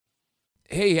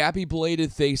Hey, happy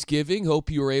belated Thanksgiving.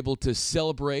 Hope you were able to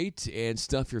celebrate and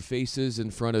stuff your faces in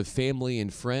front of family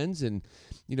and friends. And,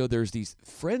 there's these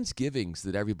Friendsgivings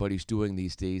that everybody's doing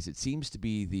these days. It seems to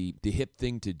be the hip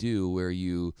thing to do where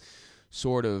you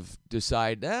sort of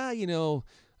decide, I'm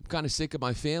kind of sick of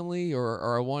my family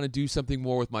or I want to do something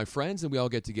more with my friends, and we all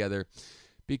get together.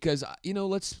 Because,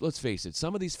 let's face it,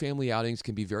 some of these family outings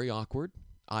can be very awkward.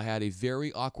 I had a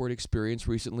very awkward experience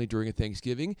recently during a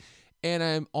Thanksgiving, and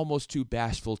I'm almost too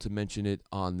bashful to mention it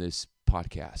on this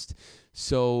podcast.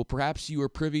 So perhaps you are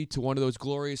privy to one of those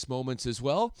glorious moments as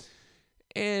well,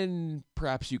 and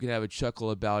perhaps you can have a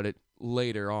chuckle about it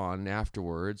later on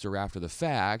afterwards or after the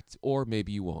fact, or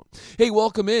maybe you won't. Hey,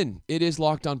 welcome in. It is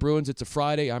Locked On Bruins. It's a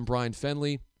Friday. I'm Brian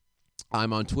Fenley.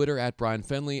 I'm on Twitter at Brian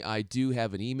Fenley. I do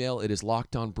have an email. It is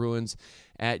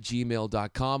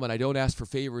lockedonbruins@gmail.com, and I don't ask for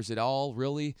favors at all,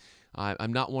 really.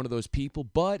 I'm not one of those people,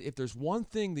 but if there's one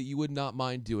thing that you would not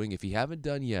mind doing, if you haven't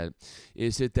done yet,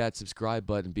 is hit that subscribe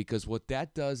button, because what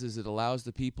that does is it allows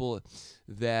the people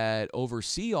that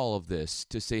oversee all of this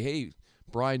to say, hey,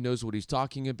 Brian knows what he's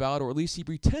talking about, or at least he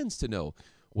pretends to know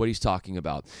what he's talking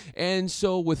about. And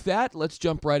so with that, let's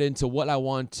jump right into what I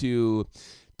want to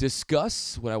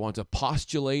discuss, what I want to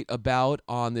postulate about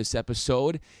on this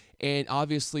episode. And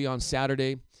obviously on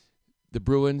Saturday, the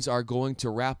Bruins are going to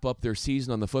wrap up their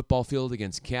season on the football field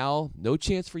against Cal. No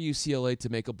chance for UCLA to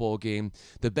make a bowl game.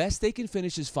 The best they can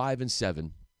finish is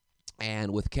 5-7.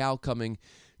 And with Cal coming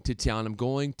to town, I'm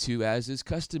going to, as is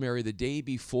customary, the day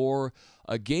before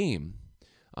a game,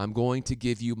 I'm going to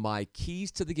give you my keys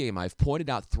to the game. I've pointed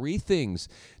out 3 things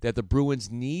that the Bruins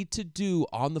need to do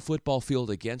on the football field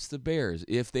against the Bears.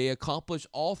 If they accomplish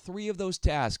all 3 of those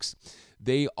tasks,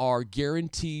 they are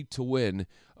guaranteed to win,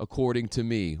 according to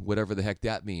me, whatever the heck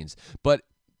that means. But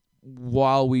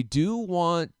while we do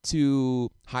want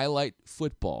to highlight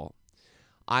football,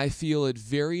 I feel it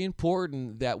very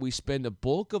important that we spend a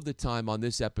bulk of the time on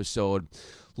this episode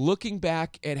looking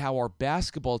back at how our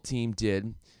basketball team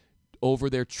did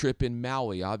over their trip in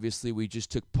Maui. Obviously, we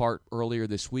just took part earlier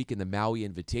this week in the Maui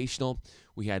Invitational.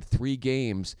 We had 3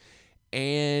 games,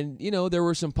 and, there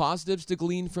were some positives to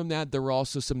glean from that. There were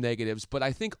also some negatives, but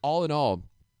I think all in all,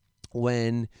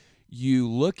 when you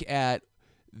look at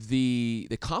the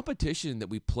competition that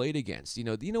we played against, you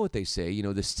know what they say,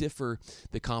 the stiffer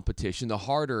the competition, the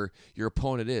harder your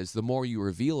opponent is, the more you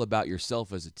reveal about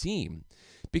yourself as a team.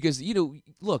 Because,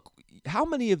 look, how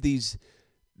many of these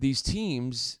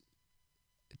teams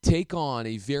take on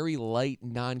a very light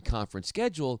non-conference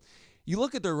schedule? You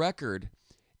look at their record,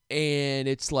 and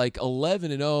it's like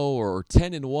 11-0 or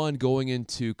 10-1 going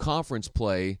into conference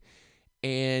play,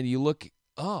 and you look,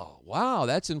 oh, wow,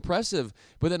 that's impressive.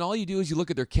 But then all you do is you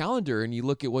look at their calendar, and you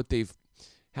look at what they've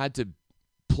had to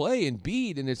play and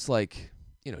beat, and it's like,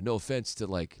 no offense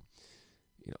to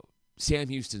Sam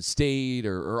Houston State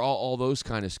or all those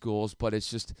kind of schools, but it's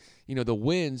just, the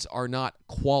wins are not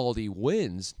quality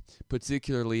wins,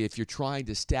 particularly if you're trying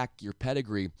to stack your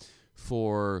pedigree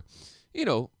for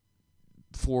the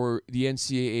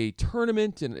NCAA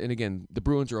tournament. And again, the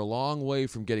Bruins are a long way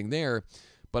from getting there,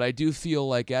 but I do feel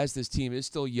like as this team is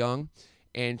still young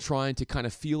and trying to kind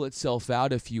of feel itself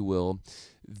out, if you will,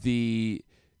 the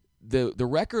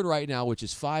record right now, which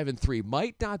is 5-3,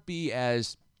 might not be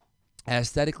as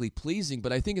aesthetically pleasing,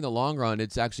 but I think in the long run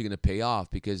it's actually going to pay off,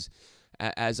 because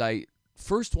as I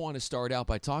first want to start out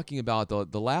by talking about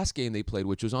the last game they played,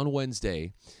 which was on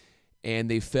Wednesday, and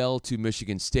they fell to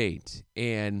Michigan State.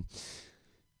 And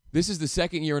this is the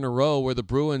second year in a row where the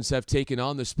Bruins have taken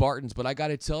on the Spartans, but I got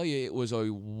to tell you, it was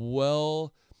a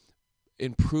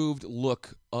well-improved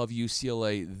look of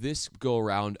UCLA this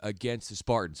go-around against the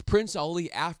Spartans. Prince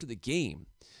Ali, after the game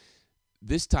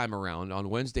this time around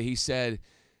on Wednesday, he said,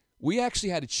 we actually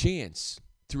had a chance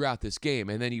throughout this game.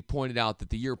 And then he pointed out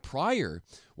that the year prior,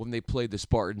 when they played the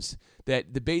Spartans,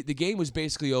 that the game was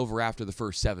basically over after the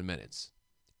first 7 minutes.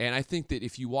 And I think that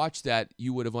if you watched that,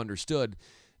 you would have understood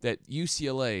that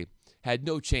UCLA had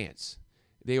no chance.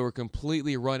 They were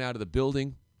completely run out of the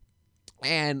building.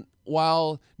 And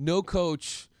while no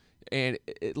coach, and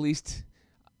at least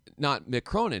not Mick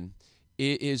Cronin,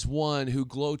 is one who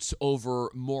gloats over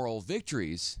moral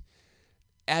victories,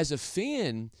 as a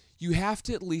fan, you have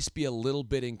to at least be a little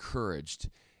bit encouraged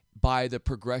by the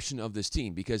progression of this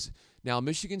team, because now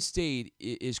Michigan State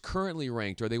is currently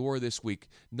ranked, or they were this week,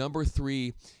 number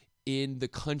 3 in the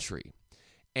country.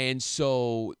 And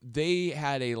so they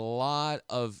had a lot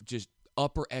of just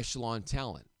upper echelon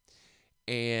talent.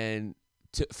 And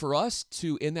for us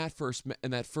to, in that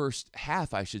first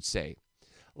half, I should say,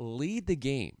 lead the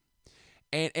game.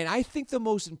 And I think the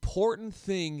most important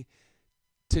thing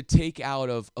to take out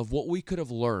of what we could have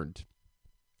learned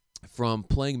from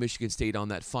playing Michigan State on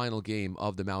that final game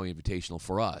of the Maui Invitational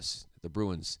for us, the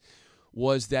Bruins,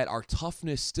 was that our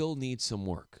toughness still needs some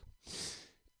work.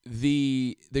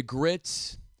 The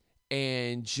grit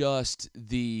and just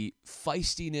the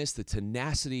feistiness, the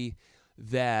tenacity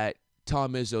that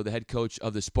Tom Izzo, the head coach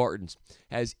of the Spartans,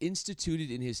 has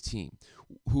instituted in his team,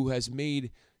 who has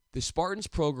made the Spartans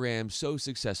program so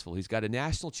successful. He's got a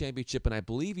national championship, and I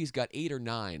believe he's got 8 or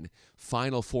 9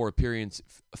 Final Four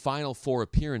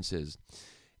appearances.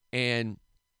 And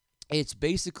it's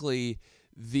basically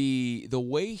the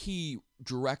way he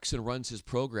directs and runs his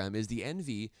program is the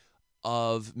envy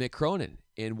of Mick Cronin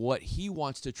and what he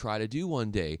wants to try to do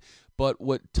one day. But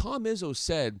what Tom Izzo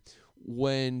said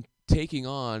when taking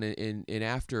on and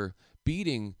after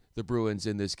beating the Bruins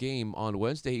in this game on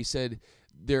Wednesday, he said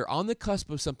they're on the cusp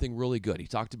of something really good. He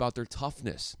talked about their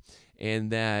toughness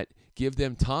and that give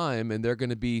them time and they're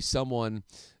going to be someone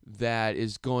that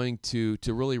is going to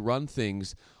really run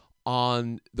things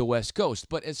on the West Coast.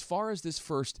 But as far as this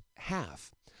first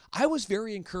half, I was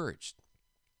very encouraged.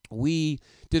 We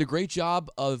did a great job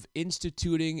of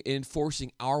instituting and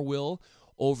enforcing our will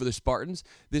over the Spartans.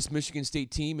 This Michigan State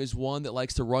team is one that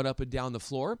likes to run up and down the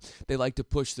floor. They like to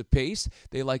push the pace.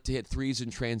 They like to hit threes in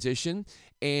transition.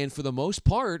 And for the most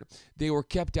part, they were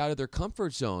kept out of their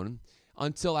comfort zone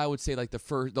until I would say like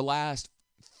the last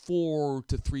 4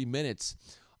 to 3 minutes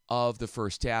of the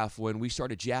first half when we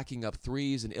started jacking up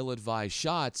threes and ill-advised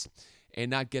shots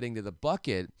and not getting to the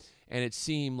bucket. And it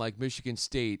seemed like Michigan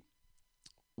State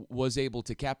was able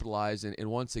to capitalize and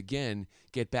once again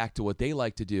get back to what they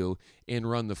like to do and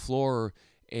run the floor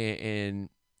and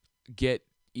get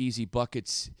easy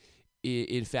buckets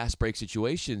in fast break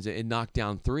situations and knock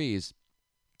down threes.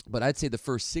 But I'd say the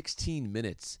first 16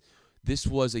 minutes, this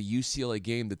was a UCLA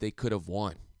game that they could have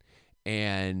won.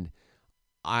 And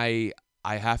I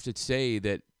have to say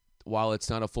that while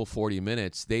it's not a full 40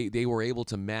 minutes, they were able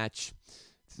to match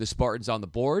the Spartans on the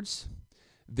boards.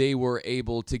 They were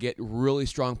able to get really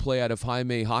strong play out of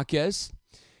Jaime Jaquez.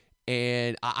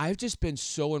 And I've just been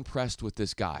so impressed with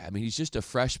this guy. I mean, he's just a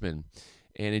freshman.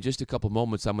 And in just a couple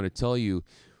moments, I'm going to tell you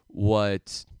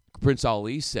what Prince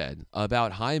Ali said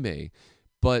about Jaime.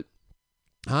 But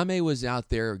Jaime was out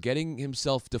there getting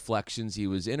himself deflections. He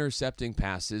was intercepting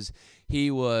passes.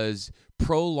 He was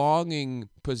prolonging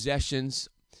possessions,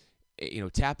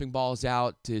 tapping balls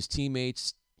out to his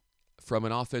teammates from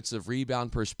an offensive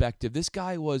rebound perspective. This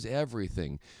guy was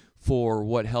everything for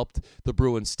what helped the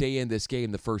Bruins stay in this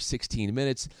game the first 16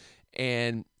 minutes.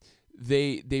 And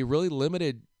they really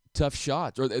limited tough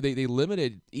shots, or they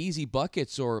limited easy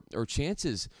buckets or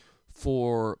chances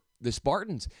for the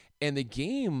Spartans. And the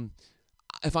game,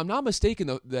 if I'm not mistaken,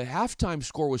 the halftime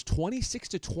score was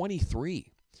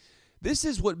 26-23. This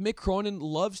is what Mick Cronin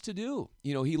loves to do.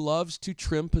 He loves to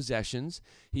trim possessions.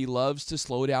 He loves to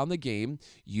slow down the game,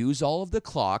 use all of the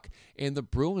clock, and the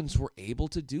Bruins were able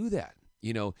to do that.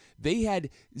 They had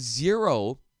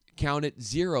zero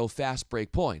fast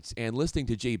break points. And listening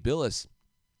to Jay Billis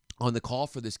on the call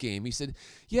for this game, he said,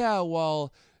 yeah,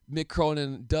 well, Mick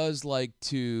Cronin does like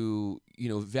to,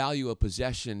 value a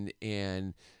possession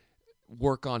and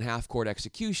work on half-court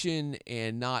execution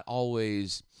and not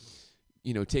always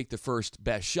take the first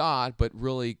best shot, but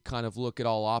really kind of look at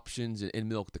all options and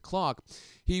milk the clock.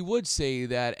 He would say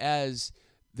that as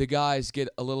the guys get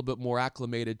a little bit more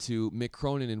acclimated to Mick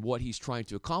Cronin and what he's trying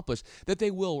to accomplish, that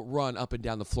they will run up and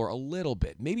down the floor a little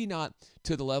bit. Maybe not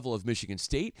to the level of Michigan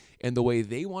State and the way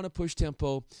they want to push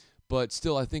tempo, but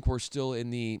still, I think we're still in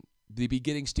the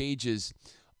beginning stages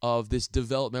of this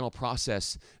developmental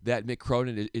process that Mick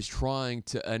Cronin is trying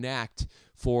to enact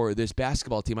for this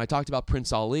basketball team. I talked about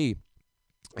Prince Ali,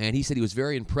 and he said he was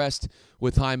very impressed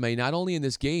with Jaime, not only in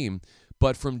this game,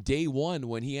 but from day one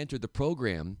when he entered the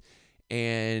program.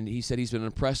 And he said he's been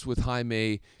impressed with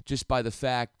Jaime just by the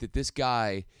fact that this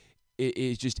guy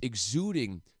is just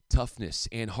exuding toughness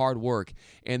and hard work.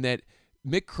 And that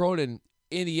Mick Cronin,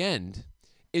 in the end,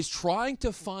 is trying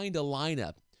to find a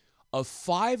lineup of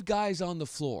 5 guys on the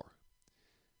floor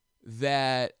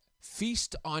that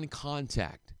feast on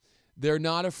contact. They're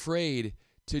not afraid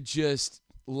to just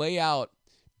lay out,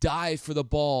 dive for the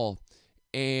ball,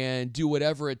 and do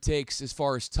whatever it takes as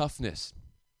far as toughness.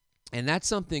 And that's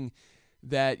something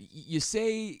that you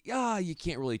say, you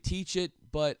can't really teach it,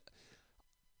 but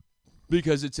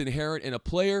because it's inherent in a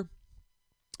player.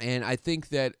 And I think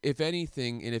that if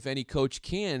anything, and if any coach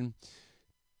can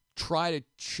try to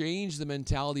change the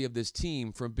mentality of this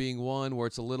team from being one where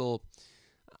it's a little,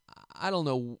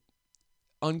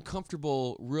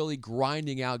 uncomfortable, really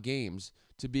grinding out games,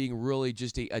 to being really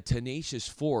just a tenacious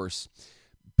force,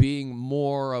 being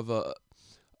more of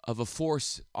of a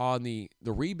force on the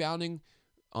rebounding,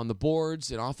 on the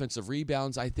boards and offensive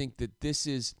rebounds. I think that this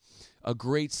is a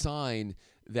great sign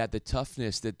that the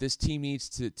toughness that this team needs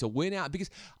to win out, because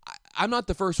I'm not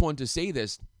the first one to say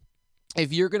this.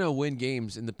 If you're going to win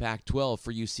games in the Pac-12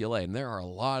 for UCLA, and there are a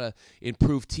lot of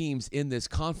improved teams in this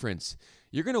conference,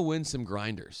 you're going to win some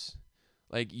grinders.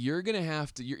 Like, you're going to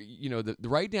have to,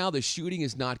 right now the shooting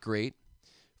is not great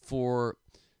for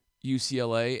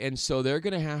UCLA, and so they're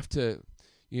going to have to,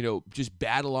 just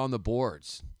battle on the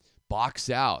boards, box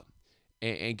out,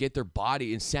 and get their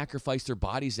body and sacrifice their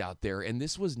bodies out there. And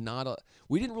this was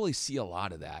we didn't really see a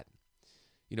lot of that,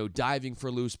 diving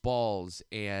for loose balls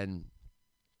and,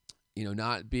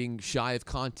 not being shy of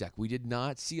contact. We did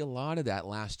not see a lot of that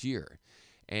last year.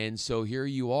 And so here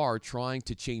you are trying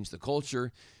to change the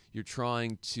culture. You're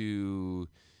trying to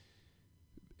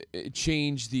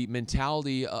change the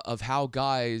mentality of how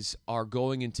guys are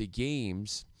going into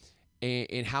games.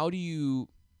 And how do you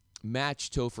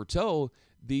match toe for toe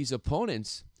these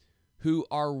opponents who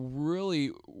are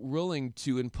really willing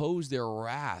to impose their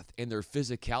wrath and their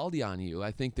physicality on you?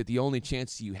 I think that the only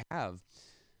chance you have,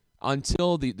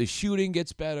 until the shooting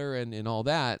gets better and all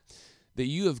that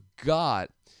you have got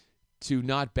to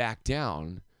not back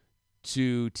down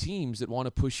to teams that want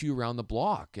to push you around the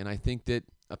block. And I think that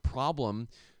a problem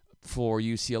for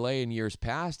UCLA in years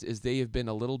past is they have been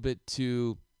a little bit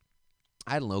too,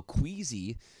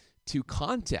 queasy to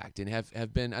contact, and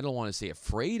have been, I don't want to say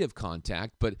afraid of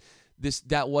contact, but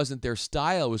that wasn't their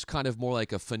style. It was kind of more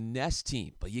like a finesse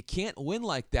team. But you can't win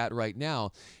like that right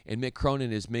now, and Mick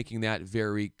Cronin is making that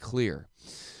very clear.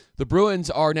 The Bruins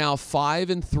are now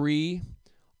 5-3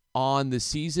 on the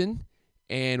season,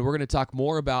 and we're going to talk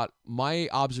more about my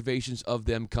observations of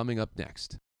them coming up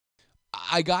next.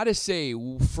 I got to say,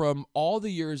 from all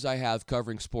the years I have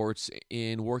covering sports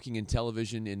and working in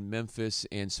television in Memphis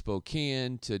and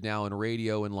Spokane to now in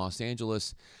radio in Los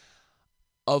Angeles,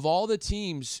 of all the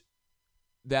teams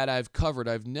that I've covered,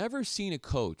 I've never seen a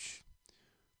coach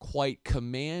quite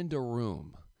command a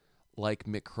room like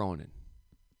Mick Cronin.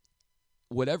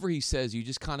 Whatever he says, you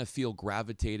just kind of feel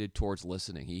gravitated towards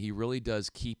listening. He really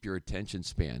does keep your attention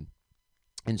span.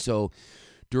 And so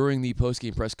during the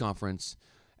postgame press conference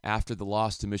after the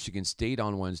loss to Michigan State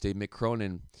on Wednesday, Mick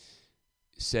Cronin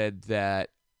said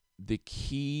that the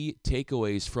key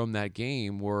takeaways from that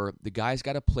game were the guys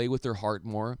got to play with their heart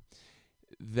more.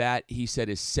 That, he said,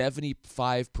 is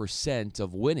 75%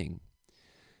 of winning.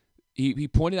 He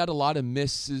pointed out a lot of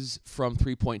misses from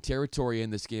three-point territory in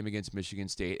this game against Michigan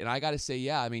State. And I got to say,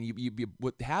 yeah, I mean,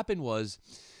 what happened was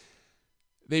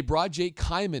they brought Jake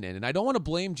Kyman in. And I don't want to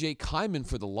blame Jake Kyman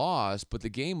for the loss, but the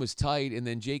game was tight, and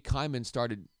then Jake Kyman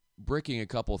started bricking a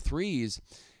couple threes,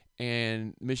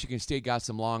 and Michigan State got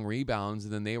some long rebounds,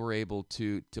 and then they were able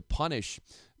to punish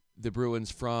the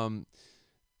Bruins from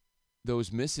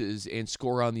those misses and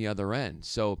score on the other end.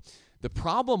 So the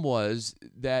problem was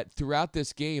that throughout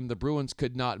this game, the Bruins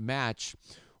could not match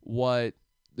what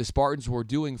the Spartans were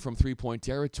doing from three-point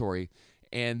territory,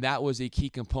 and that was a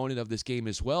key component of this game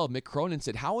as well. Mick Cronin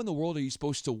said, how in the world are you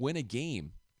supposed to win a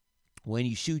game when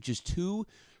you shoot just 2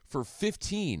 for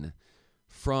 15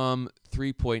 from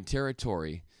three-point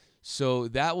territory? So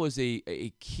that was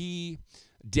a key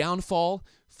downfall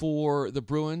for the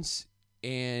Bruins.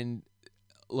 And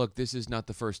look, this is not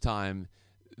the first time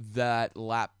that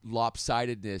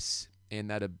lopsidedness and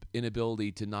that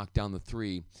inability to knock down the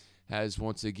three has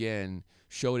once again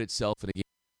showed itself in a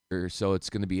game. So it's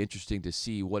going to be interesting to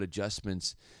see what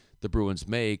adjustments the Bruins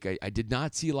make. I did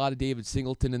not see a lot of David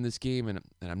Singleton in this game, and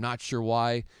I'm not sure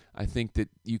why. I think that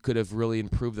you could have really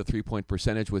improved the three-point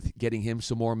percentage with getting him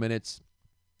some more minutes.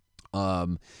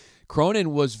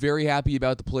 Cronin was very happy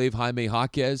about the play of Jaime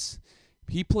Jaquez.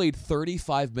 He played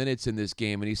 35 minutes in this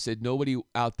game, and he said nobody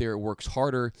out there works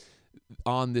harder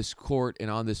on this court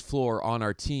and on this floor on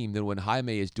our team than what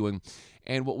Jaime is doing.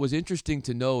 And what was interesting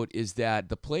to note is that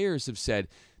the players have said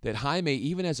that Jaime,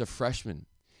 even as a freshman,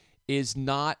 is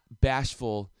not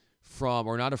bashful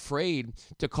or not afraid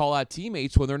to call out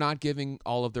teammates when they're not giving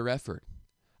all of their effort.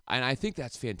 And I think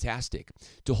that's fantastic,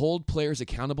 to hold players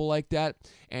accountable like that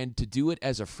and to do it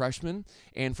as a freshman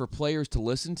and for players to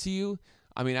listen to you.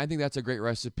 I mean, I think that's a great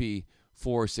recipe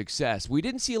for success. We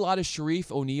didn't see a lot of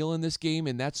Sharif O'Neal in this game,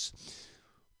 and that's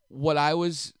what I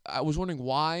was wondering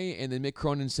why. And then Mick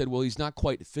Cronin said, well, he's not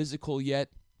quite physical yet.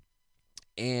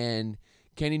 And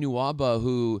Kenny Nwaba,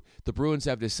 who the Bruins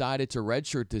have decided to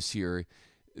redshirt this year,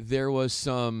 there was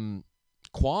some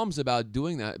qualms about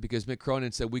doing that because Mick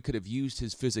Cronin said we could have used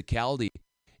his physicality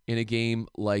in a game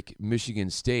like Michigan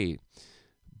State.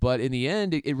 But in the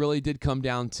end, it really did come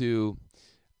down to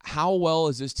how well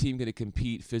is this team going to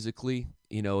compete physically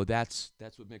that's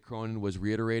what Mick Cronin was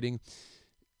reiterating.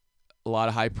 A lot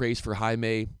of high praise for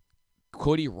Jaime.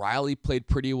 Cody Riley played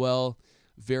pretty well.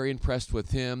 Very impressed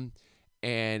with him.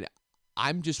 And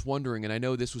I'm just wondering, and I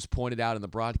know this was pointed out in the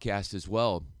broadcast as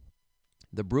well,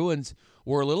 the Bruins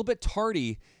were a little bit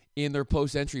tardy in their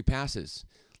post-entry passes.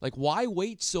 Like, why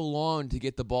wait so long to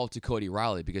get the ball to Cody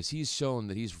Riley? Because he's shown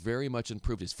that he's very much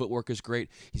improved. His footwork is great.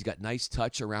 He's got nice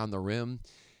touch around the rim.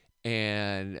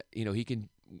 And, he can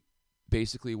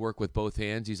basically work with both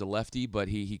hands. He's a lefty, but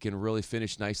he can really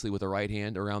finish nicely with a right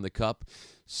hand around the cup.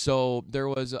 So there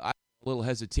was a little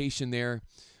hesitation there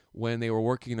when they were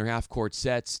working their half-court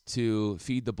sets to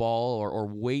feed the ball or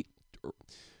wait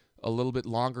a little bit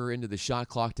longer into the shot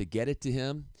clock to get it to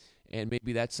him. And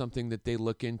maybe that's something that they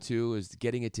look into, is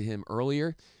getting it to him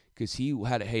earlier, because he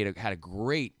had a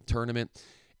great tournament.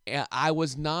 I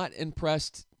was not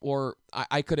impressed, or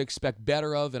I could expect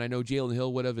better of, and I know Jalen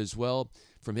Hill would have as well,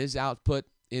 from his output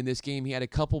in this game. He had a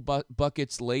couple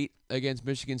buckets late against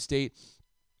Michigan State,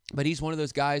 but he's one of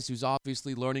those guys who's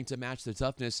obviously learning to match the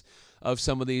toughness of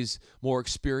some of these more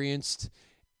experienced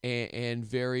and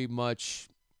very much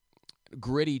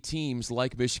gritty teams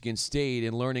like Michigan State,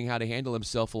 and learning how to handle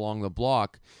himself along the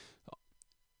block.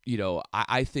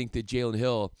 I think that Jalen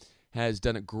Hill has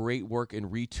done a great work in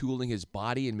retooling his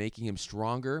body and making him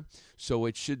stronger, so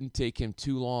it shouldn't take him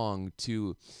too long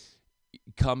to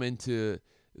come into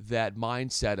that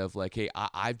mindset of like, hey,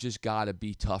 I've just got to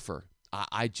be tougher.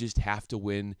 I just have to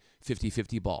win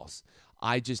 50-50 balls.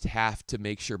 I just have to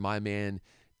make sure my man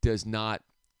does not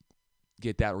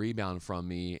get that rebound from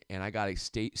me, and I got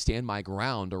to stand my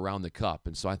ground around the cup.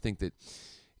 And so I think that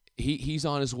he's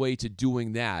on his way to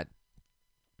doing that.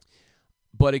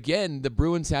 But again, the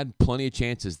Bruins had plenty of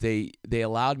chances. They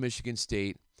allowed Michigan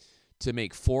State to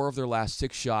make 4 of their last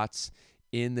 6 shots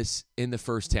in the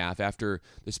first half after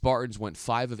the Spartans went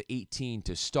 5 of 18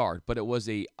 to start. But it was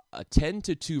a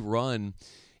 10-2 run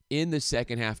in the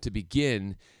second half to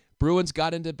begin. Bruins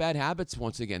got into bad habits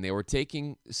once again. They were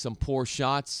taking some poor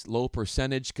shots, low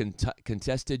percentage,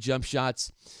 contested jump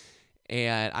shots.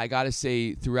 And I got to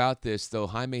say, throughout this, though,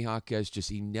 Jaime Jaquez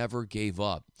he never gave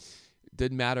up.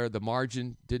 Didn't matter the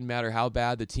margin, didn't matter how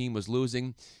bad the team was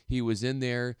losing. He was in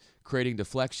there creating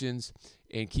deflections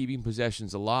and keeping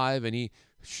possessions alive. And he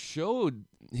showed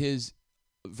his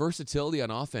versatility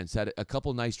on offense, had a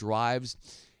couple nice drives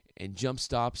and jump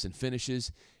stops and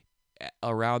finishes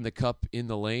around the cup in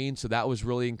the lane. So that was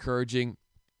really encouraging.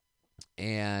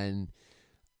 And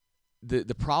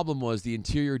the problem was the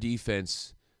interior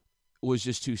defense was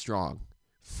just too strong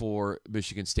for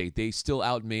Michigan State. They still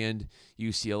outmanned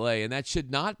UCLA, and that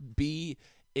should not be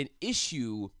an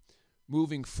issue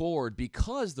moving forward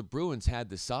because the Bruins had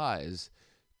the size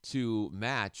to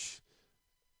match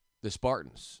the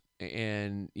Spartans.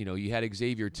 And, you had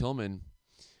Xavier Tillman,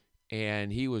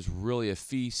 and he was really a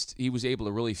feast. He was able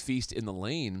to really feast in the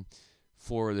lane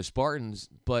for the Spartans,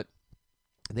 but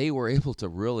they were able to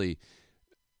really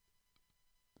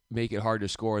make it hard to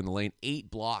score in the lane.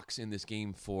 8 blocks in this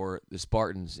game for the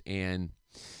Spartans, and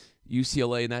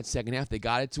UCLA in that second half, they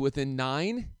got it to within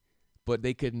 9, but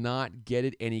they could not get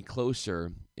it any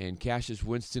closer. And Cassius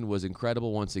Winston was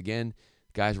incredible once again.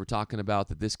 Guys were talking about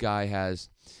that this guy has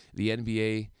the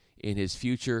NBA in his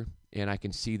future, and I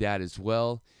can see that as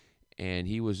well. And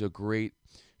he was a great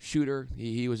shooter.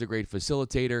 He was a great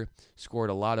facilitator, scored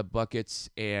a lot of buckets,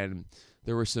 and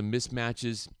there were some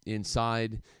mismatches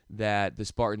inside that the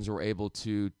Spartans were able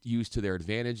to use to their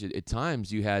advantage. At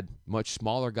times, you had much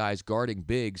smaller guys guarding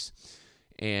bigs,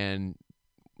 and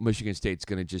Michigan State's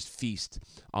going to just feast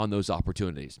on those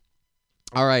opportunities.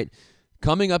 All right,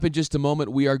 coming up in just a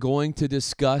moment, we are going to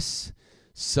discuss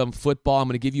some football. I'm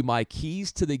going to give you my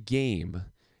keys to the game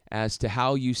as to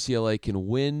how UCLA can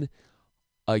win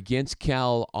against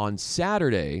Cal on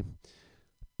Saturday.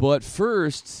 But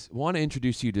first, I want to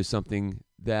introduce you to something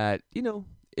that,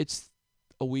 it's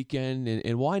a weekend,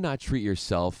 and why not treat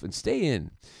yourself and stay in?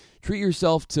 Treat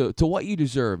yourself to what you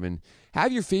deserve and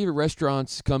have your favorite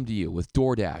restaurants come to you with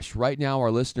DoorDash. Right now,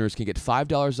 our listeners can get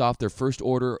 $5 off their first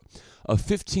order of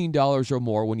 $15 or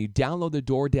more when you download the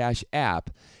DoorDash app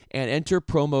and enter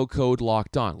promo code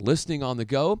LOCKEDON. Listening on the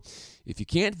go, if you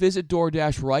can't visit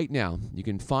DoorDash right now, you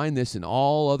can find this and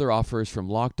all other offers from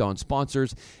Locked On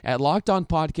sponsors at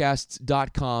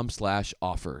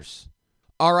lockedonpodcasts.com/offers.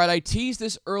 All right, I teased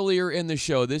this earlier in the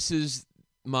show. This is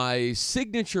my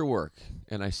signature work,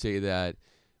 and I say that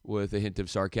with a hint of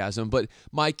sarcasm, but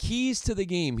my keys to the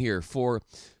game here for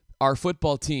our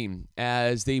football team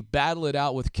as they battle it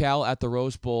out with Cal at the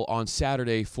Rose Bowl on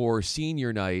Saturday for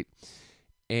senior night.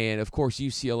 And, of course,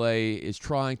 UCLA is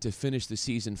trying to finish the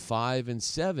season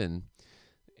 5-7.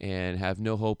 and have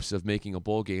no hopes of making a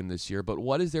bowl game this year. But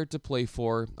what is there to play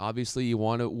for? Obviously, you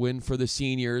want to win for the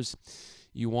seniors.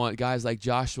 You want guys like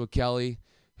Joshua Kelly,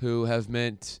 who have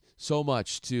meant so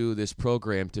much to this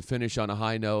program, to finish on a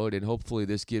high note, and hopefully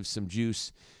this gives some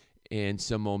juice and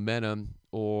some momentum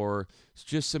or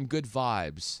just some good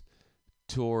vibes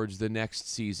towards the next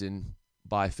season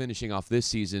by finishing off this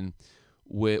season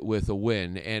with a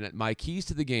win. And my keys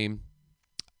to the game,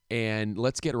 and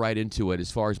let's get right into it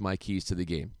as far as my keys to the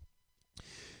game.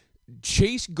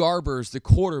 Chase Garber's the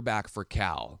quarterback for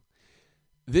Cal.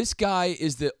 This guy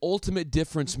is the ultimate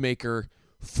difference maker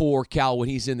for Cal when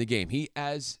he's in the game. He,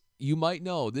 as you might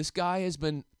know, this guy has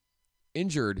been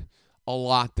injured a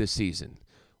lot this season.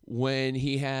 When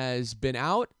he has been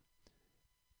out,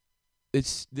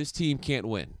 this team can't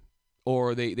win,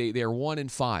 or they're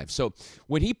 1-5. So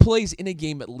when he plays in a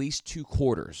game at least 2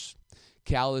 quarters,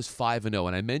 Cal is 5-0.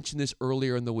 And I mentioned this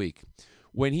earlier in the week.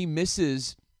 When he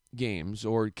misses games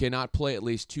or cannot play at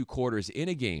least 2 quarters in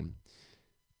a game,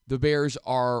 the Bears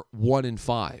are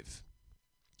 1-5.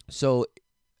 So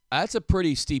that's a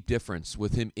pretty steep difference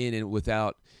with him in and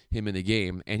without him in the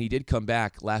game. And he did come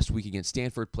back last week against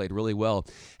Stanford, played really well,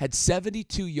 had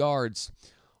 72 yards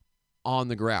on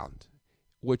the ground,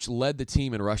 which led the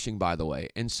team in rushing, by the way.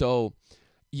 And so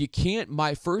you can't,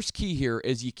 my first key here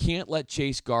is you can't let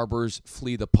Chase Garbers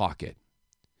flee the pocket.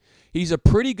 He's a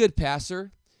pretty good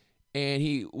passer, and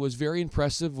he was very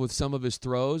impressive with some of his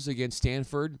throws against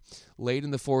Stanford late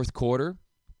in the fourth quarter.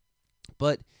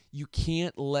 But you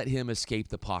can't let him escape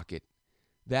the pocket.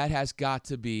 That has got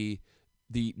to be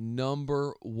the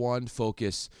number one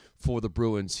focus for the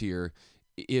Bruins here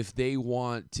if they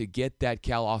want to get that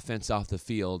Cal offense off the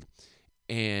field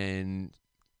and,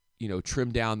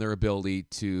 trim down their ability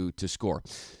to score.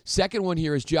 Second one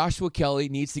here is Joshua Kelly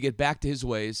needs to get back to his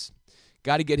ways.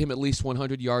 Got to get him at least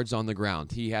 100 yards on the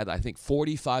ground. He had, I think,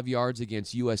 45 yards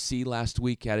against USC last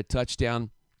week, had a touchdown.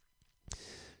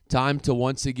 Time to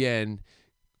once again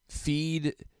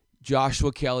feed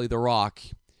Joshua Kelly the rock.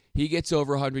 He gets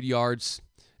over 100 yards.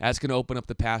 That's going to open up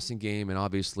the passing game, and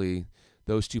obviously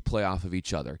those two play off of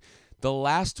each other. The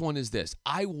last one is this.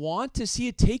 I want to see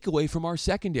a takeaway from our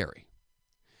secondary.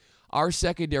 Our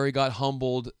secondary got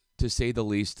humbled, to say the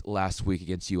least, last week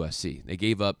against USC. They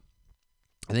gave up,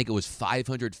 I think it was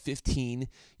 515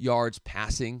 yards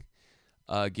passing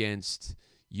against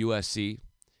USC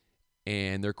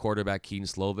and their quarterback, Keaton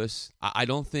Slovis. I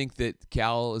don't think that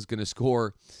Cal is going to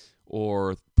score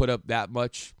or put up that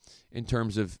much in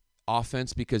terms of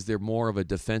offense because they're more of a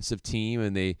defensive team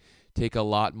and they take a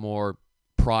lot more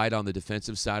pride on the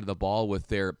defensive side of the ball with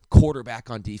their quarterback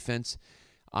on defense,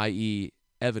 i.e.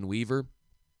 Evan Weaver.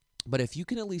 But if you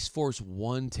can at least force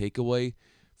one takeaway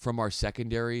from our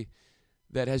secondary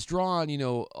that has drawn,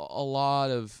 a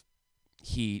lot of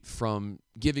heat from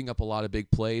giving up a lot of big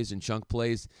plays and chunk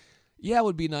plays, it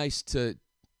would be nice to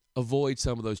avoid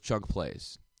some of those chunk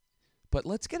plays. But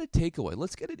let's get a takeaway.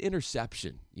 Let's get an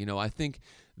interception. I think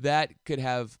that could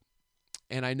have,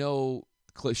 and I know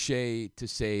cliche to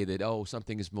say that,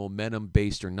 something is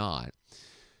momentum-based or not.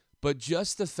 But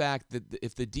just the fact that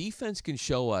if the defense can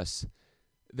show us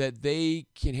that they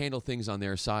can handle things on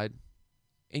their side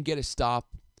and get a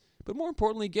stop, but more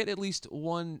importantly, get at least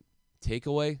one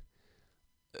takeaway,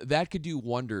 that could do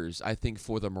wonders, I think,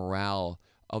 for the morale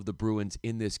of the Bruins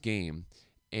in this game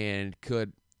and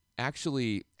could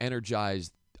actually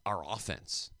energize our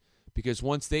offense. Because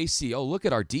once they see, look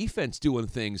at our defense doing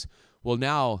things, well,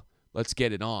 now let's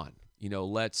get it on.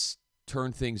 Let's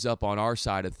turn things up on our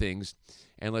side of things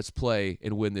and let's play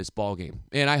and win this ball game.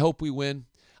 And I hope we win.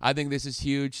 I think this is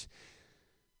huge.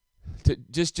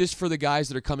 Just for the guys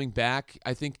that are coming back,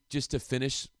 I think just to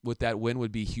finish with that win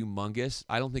would be humongous.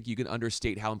 I don't think you can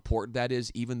understate how important that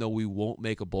is, even though we won't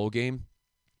make a bowl game.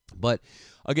 But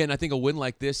again, I think a win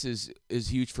like this is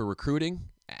huge for recruiting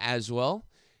as well.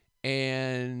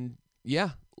 And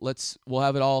we'll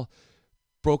have it all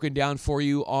broken down for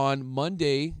you on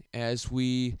Monday as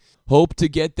we hope to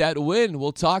get that win.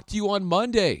 We'll talk to you on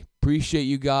Monday. Appreciate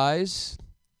you guys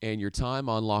and your time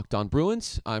on Locked On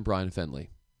Bruins. I'm Brian Fenley.